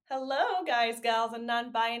Hello, guys, gals, and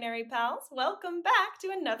non binary pals. Welcome back to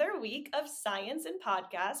another week of Science in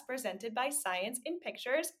Podcast presented by Science in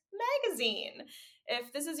Pictures magazine.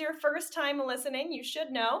 If this is your first time listening, you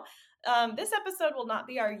should know this episode will not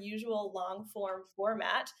be our usual long form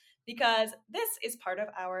format because this is part of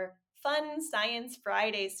our Fun Science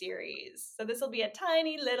Friday series. So, this will be a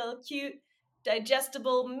tiny little cute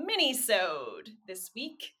digestible mini-sode this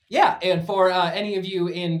week. Yeah, and for any of you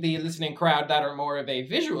in the listening crowd that are more of a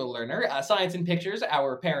visual learner, Science in Pictures,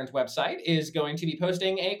 our parent website, is going to be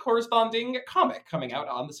posting a corresponding comic coming out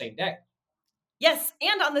on the same day. Yes,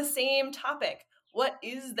 and on the same topic. What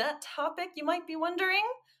is that topic, you might be wondering?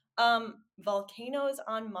 Volcanoes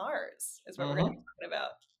on Mars is what we're going to be talking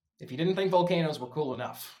about. If you didn't think volcanoes were cool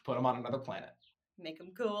enough, put them on another planet. Make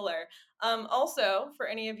them cooler. Also, for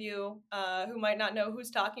any of you who might not know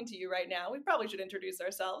who's talking to you right now, we probably should introduce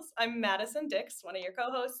ourselves. I'm Madison Dix, one of your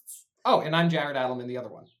co-hosts. Oh, and I'm Jared Adelman, the other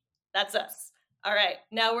one. That's us. All right,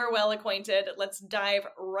 now we're well acquainted. Let's dive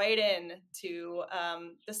right in to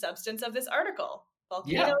the substance of this article.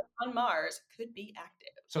 Volcanoes on Mars could be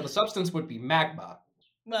active. So the substance would be magma.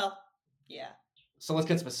 Well, yeah. So let's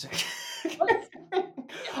get specific.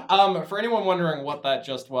 For anyone wondering what that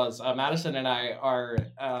just was, Madison and I are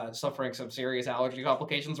suffering some serious allergy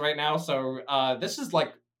complications right now. So this is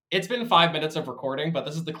it's been 5 minutes of recording, but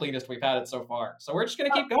this is the cleanest we've had it so far. So we're just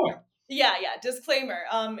gonna keep going. Yeah. Disclaimer.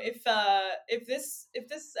 If this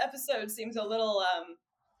episode seems a little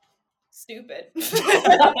stupid,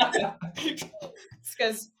 it's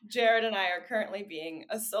because Jared and I are currently being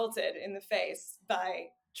assaulted in the face by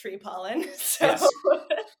tree pollen. So. Yes.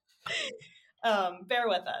 Bear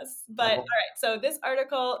with us. But all right, so this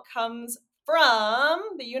article comes from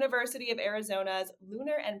the University of Arizona's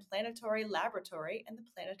Lunar and Planetary Laboratory and the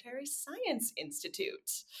Planetary Science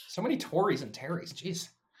Institute. So many Tories and Terrys, jeez.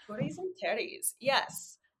 Tories and Terrys,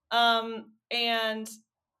 yes. And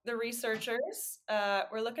the researchers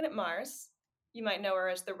were looking at Mars. You might know her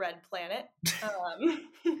as the red planet.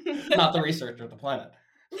 Not the researcher, the planet.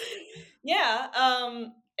 Yeah,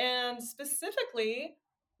 and specifically,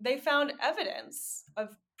 they found evidence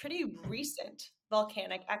of pretty recent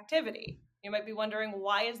volcanic activity. You might be wondering,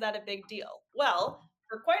 why is that a big deal? Well,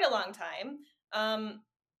 for quite a long time,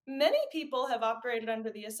 many people have operated under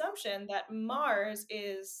the assumption that Mars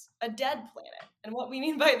is a dead planet. And what we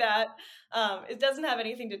mean by that, it doesn't have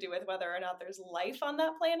anything to do with whether or not there's life on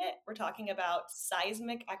that planet. We're talking about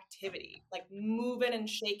seismic activity, like moving and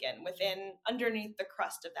shaking underneath the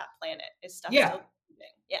crust of that planet is stuff. Yeah. Still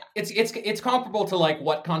yeah, it's comparable to like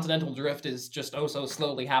what continental drift is just so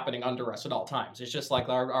slowly happening under us at all times. It's just like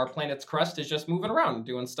our planet's crust is just moving around and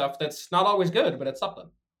doing stuff that's not always good, but it's something.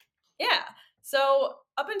 Yeah. So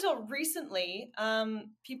up until recently,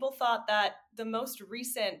 people thought that the most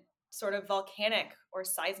recent sort of volcanic or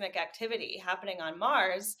seismic activity happening on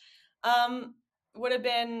Mars would have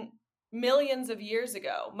been millions of years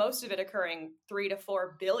ago, most of it occurring 3 to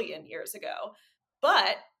 4 billion years ago.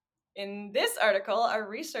 But in this article, our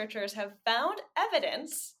researchers have found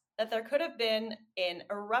evidence that there could have been an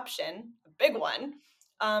eruption, a big one,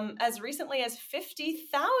 as recently as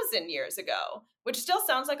 50,000 years ago, which still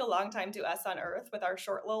sounds like a long time to us on Earth with our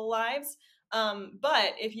short little lives.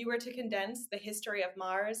 But if you were to condense the history of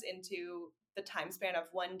Mars into the time span of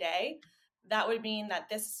one day, that would mean that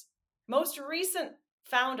this most recent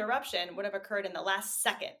found eruption would have occurred in the last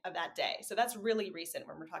second of that day. So that's really recent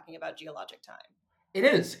when we're talking about geologic time. It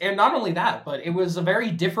is. And not only that, but it was a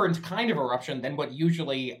very different kind of eruption than what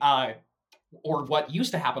usually, or what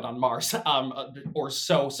used to happen on Mars, or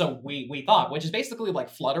so we thought, which is basically like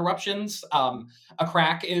flood eruptions. A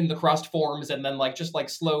crack in the crust forms and then just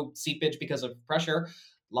slow seepage because of pressure.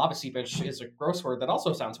 Lava seepage is a gross word that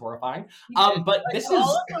also sounds horrifying. But this is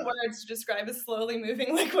all of the words to describe a slowly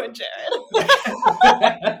moving liquid,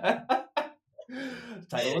 Jared.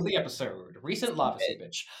 Title of the episode, Recent Lava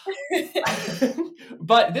Seepage.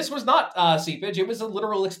 But this was not seepage, it was a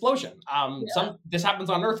literal explosion. This happens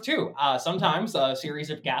on Earth too. Sometimes a series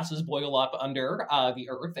of gases boil up under the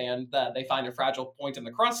Earth and they find a fragile point in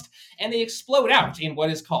the crust and they explode out in what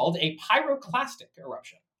is called a pyroclastic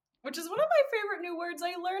eruption. Which is one of my favorite new words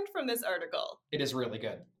I learned from this article. It is really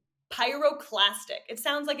good. Pyroclastic. It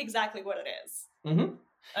sounds like exactly what it is. Mm-hmm.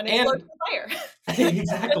 An explosion of fire.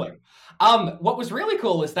 Exactly. What was really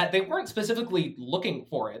cool is that they weren't specifically looking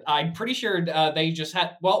for it. I'm pretty sure they just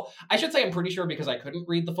had, well, I should say I'm pretty sure because I couldn't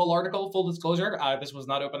read the full article, full disclosure. This was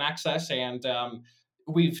not open access, and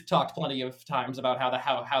we've talked plenty of times about how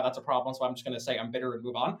that's a problem, so I'm just going to say I'm bitter and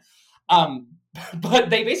move on.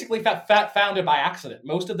 But they basically found it by accident.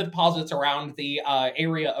 Most of the deposits around the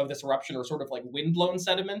area of this eruption are sort of like windblown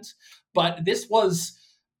sediment, but this was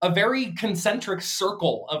a very concentric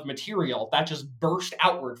circle of material that just burst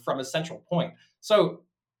outward from a central point. So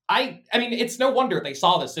I mean, it's no wonder they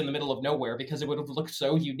saw this in the middle of nowhere, because it would have looked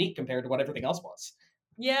so unique compared to what everything else was.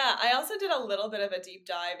 Yeah, I also did a little bit of a deep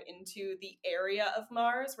dive into the area of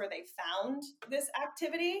Mars where they found this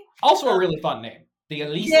activity. Also a really fun name, the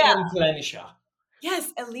Elysium Yeah. Planitia.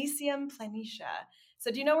 Yes, Elysium Planitia.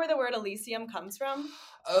 So do you know where the word Elysium comes from?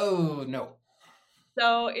 Oh, no.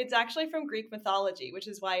 So it's actually from Greek mythology, which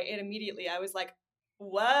is why I was like,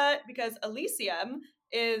 what? Because Elysium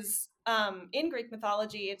is, in Greek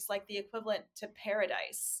mythology, it's like the equivalent to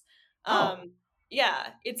paradise. Yeah,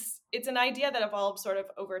 it's an idea that evolved sort of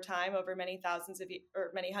over time, over many thousands of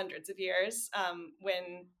or many hundreds of years,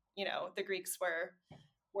 when the Greeks were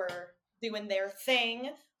doing their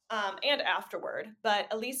thing, and afterward. But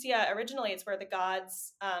Elysia, originally, it's where the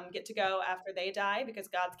gods get to go after they die, because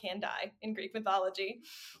gods can die in Greek mythology,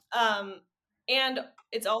 and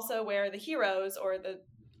it's also where the heroes or the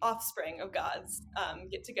offspring of gods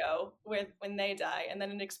get to go when they die. And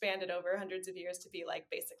then it expanded over hundreds of years to be like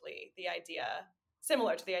basically the idea,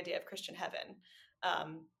 similar to the idea of Christian heaven.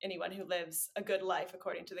 Anyone who lives a good life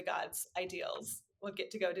according to the gods' ideals will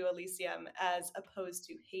get to go to Elysium, as opposed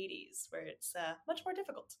to Hades, where it's much more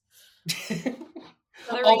difficult.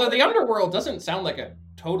 Although the underworld doesn't sound like a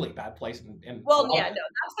totally bad place. Well, yeah, no,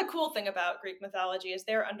 that's the cool thing about Greek mythology, is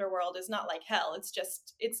their underworld is not like hell. It's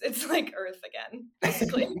just, it's like Earth again,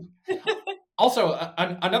 basically. Also,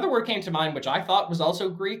 another word came to mind, which I thought was also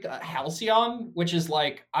Greek, halcyon, which is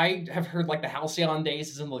like, I have heard like the halcyon days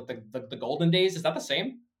is in like the golden days. Is that the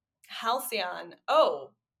same? Halcyon.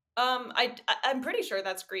 Oh, I'm pretty sure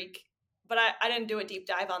that's Greek, but I didn't do a deep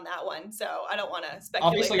dive on that one, so I don't want to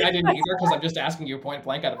speculate. Obviously, I didn't either, because I'm just asking you point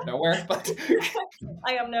blank out of nowhere. But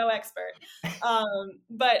I am no expert.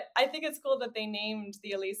 But I think it's cool that they named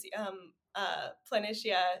the Elysium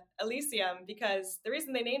Planitia Elysium, because the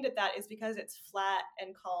reason they named it that is because it's flat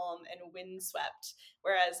and calm and windswept,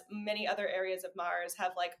 whereas many other areas of Mars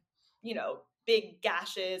have like, big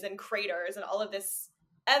gashes and craters and all of this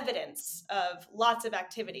evidence of lots of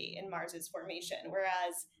activity in Mars's formation,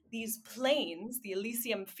 whereas these plains, the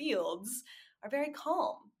Elysium fields, are very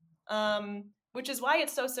calm, which is why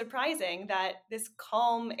it's so surprising that this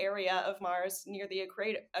calm area of Mars near the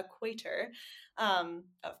equator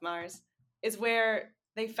of Mars is where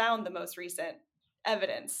they found the most recent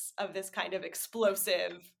evidence of this kind of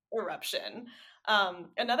explosive eruption.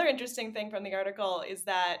 Another interesting thing from the article is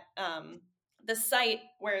that the site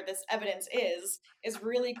where this evidence is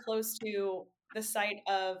really close to the site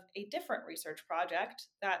of a different research project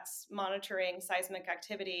that's monitoring seismic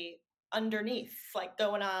activity underneath, like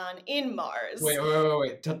going on in Mars.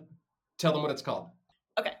 Wait. Tell them what it's called.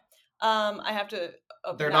 Okay. I have to.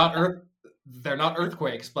 They're not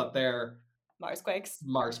earthquakes, but they're Marsquakes.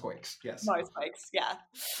 Marsquakes, yes. Marsquakes, yeah.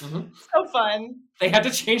 Mm-hmm. So fun. They had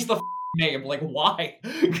to change the name. Like, why?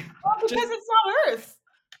 Well, because it's not Earth.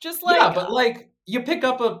 Just like, yeah, but like, you pick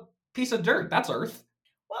up a piece of dirt, that's Earth.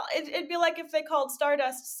 Well, it'd be like if they called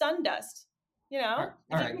stardust sundust. If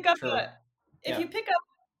you pick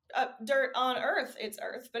up dirt on Earth, it's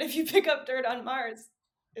Earth. But if you pick up dirt on Mars,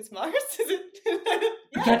 it's Mars. Is it?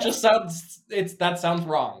 Yeah. That just sounds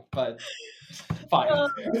wrong, but fine.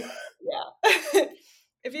 Yeah.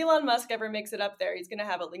 If Elon Musk ever makes it up there, he's going to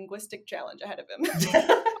have a linguistic challenge ahead of him.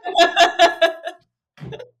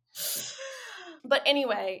 But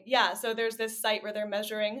anyway, yeah, so there's this site where they're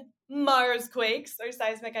measuring Marsquakes, or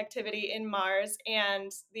seismic activity in Mars,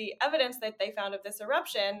 and the evidence that they found of this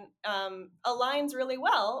eruption aligns really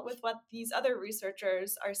well with what these other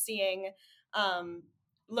researchers are seeing,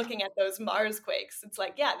 looking at those Marsquakes. It's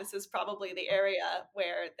like, yeah, this is probably the area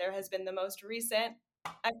where there has been the most recent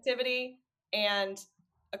activity, and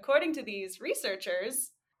according to these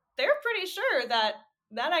researchers, they're pretty sure that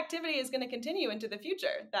that activity is going to continue into the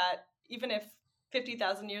future, that even if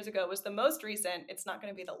 50,000 years ago was the most recent, it's not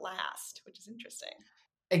going to be the last, which is interesting.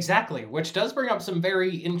 Exactly, which does bring up some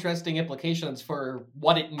very interesting implications for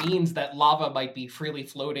what it means that lava might be freely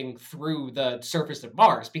floating through the surface of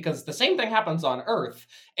Mars, because the same thing happens on Earth,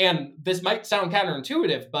 and this might sound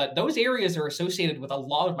counterintuitive, but those areas are associated with a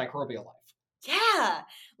lot of microbial life. Yeah,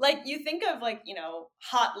 like you think of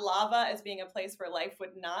hot lava as being a place where life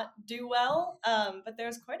would not do well, but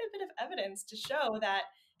there's quite a bit of evidence to show that,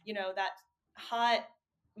 that hot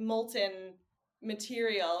molten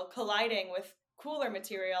material colliding with cooler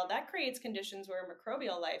material, that creates conditions where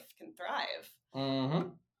microbial life can thrive. Mm-hmm.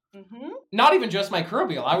 Mm-hmm. Not even just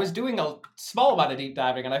microbial. I was doing a small amount of deep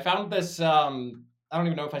diving, and I found this I don't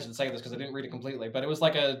even know if I should say this because I didn't read it completely, but it was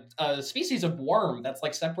like a species of worm that's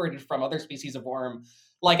like separated from other species of worm,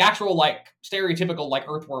 like actual like stereotypical like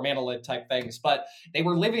earthworm annelid type things, but they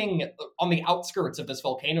were living on the outskirts of this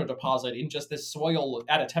volcano deposit in just this soil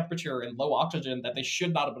at a temperature and low oxygen that they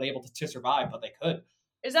should not have been able to survive, but they could.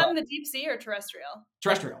 Is that in the deep sea or terrestrial?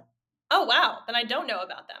 Terrestrial. Oh, wow. Then I don't know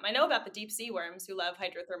about them. I know about the deep sea worms who love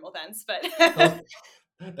hydrothermal vents, but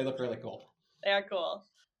they look really cool. They are cool.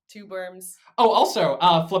 Tube worms. Oh, also,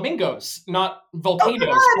 flamingos, not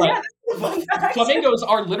volcanoes, but flamingos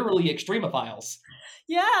are literally extremophiles.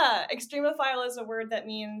 Yeah, extremophile is a word that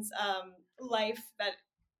means life that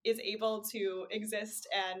is able to exist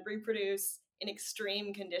and reproduce in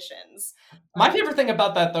extreme conditions. My favorite thing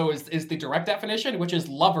about that, though, is the direct definition, which is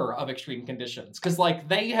lover of extreme conditions. Because, like,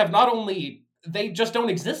 they just don't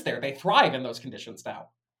exist there. They thrive in those conditions now.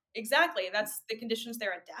 Exactly. That's the conditions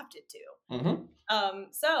they're adapted to. Mm-hmm.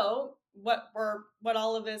 So what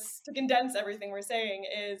all of this, to condense everything we're saying,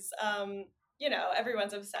 is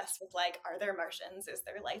everyone's obsessed with like, are there Martians? Is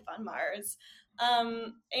there life on Mars?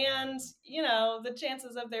 And the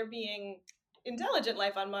chances of there being intelligent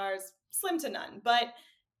life on Mars, slim to none. But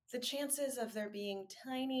the chances of there being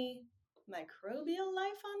tiny microbial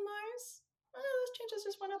life on Mars, those chances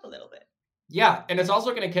just went up a little bit. Yeah, and it's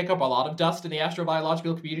also going to kick up a lot of dust in the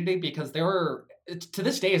astrobiological community because to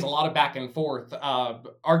this day, is a lot of back and forth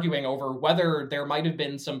arguing over whether there might have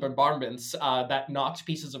been some bombardments that knocked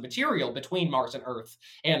pieces of material between Mars and Earth,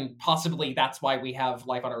 and possibly that's why we have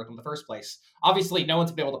life on Earth in the first place. Obviously, no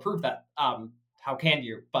one's been able to prove that. How can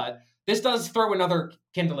you? But this does throw another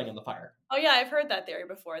kindling in the fire. Oh yeah, I've heard that theory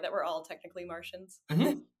before, that we're all technically Martians.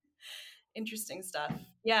 Mm-hmm. Interesting stuff.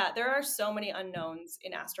 Yeah, there are so many unknowns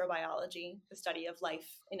in astrobiology, the study of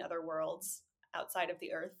life in other worlds outside of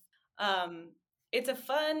the Earth. It's a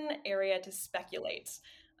fun area to speculate.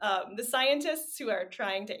 The scientists who are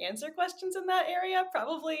trying to answer questions in that area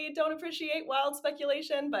probably don't appreciate wild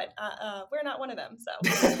speculation, but we're not one of them, so.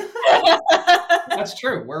 That's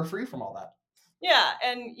true. We're free from all that. Yeah,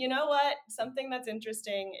 and you know what? Something that's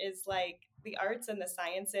interesting is like the arts and the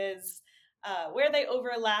sciences. Where they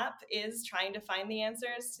overlap is trying to find the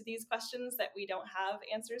answers to these questions that we don't have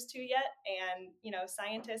answers to yet. And,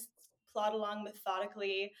 scientists plod along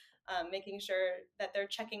methodically, making sure that they're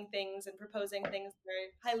checking things and proposing things that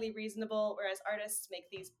are highly reasonable, whereas artists make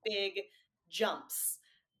these big jumps.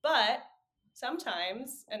 But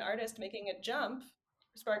sometimes an artist making a jump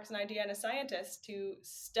sparks an idea in a scientist to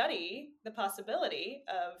study the possibility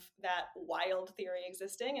of that wild theory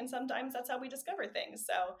existing, and sometimes that's how we discover things.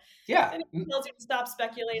 So yeah, it tells you to stop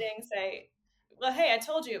speculating, say, well, hey, I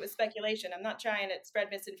told you it was speculation. I'm not trying to spread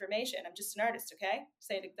misinformation. I'm just an artist, okay?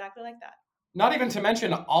 Say it exactly like that. Not even to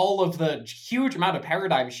mention all of the huge amount of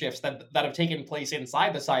paradigm shifts that have taken place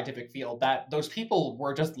inside the scientific field, that those people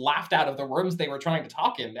were just laughed out of the rooms they were trying to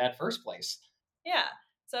talk in at first place. Yeah.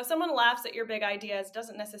 So if someone laughs at your big ideas,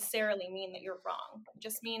 doesn't necessarily mean that you're wrong. It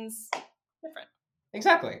just means different.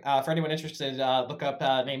 Exactly. For anyone interested, look up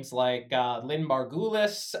names like Lynn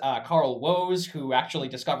Margulis, Carl Woese, who actually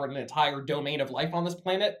discovered an entire domain of life on this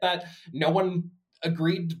planet that no one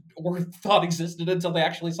agreed or thought existed until they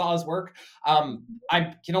actually saw his work.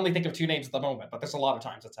 I can only think of two names at the moment, but there's a lot of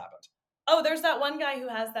times it's happened. Oh, there's that one guy who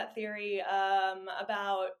has that theory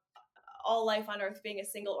about all life on Earth being a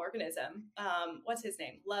single organism. What's his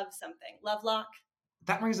name? Love something. Lovelock?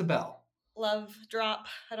 That rings a bell. Love Drop.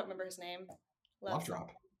 I don't remember his name. Love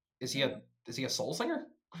Drop. Is he a soul singer?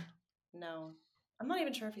 No. I'm not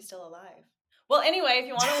even sure if he's still alive. Well, anyway, if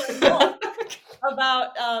you want to learn more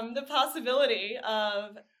about the possibility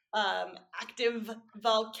of active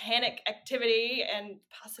volcanic activity and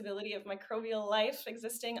possibility of microbial life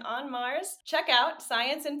existing on Mars, check out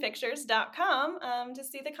scienceandpictures.com to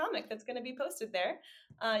see the comic that's going to be posted there.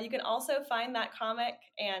 You can also find that comic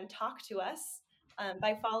and talk to us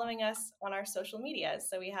by following us on our social medias.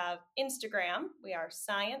 So we have Instagram, we are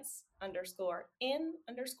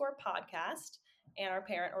science_in_podcast, and our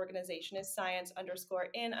parent organization is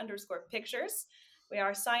science_in_pictures. We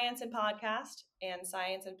are Science and Podcast and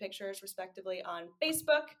Science and Pictures, respectively, on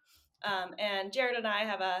Facebook. And Jared and I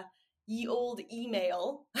have a ye old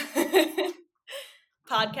email,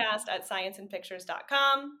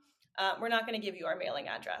 podcast@scienceandpictures.com. We're not going to give you our mailing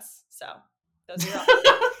address. So those are all.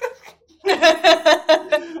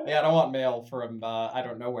 Yeah, I don't want mail from I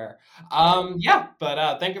don't know where. Yeah,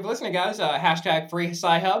 but thank you for listening, guys. # free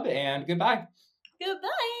Sci-Hub, and goodbye.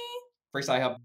 Goodbye. Free Sci-Hub.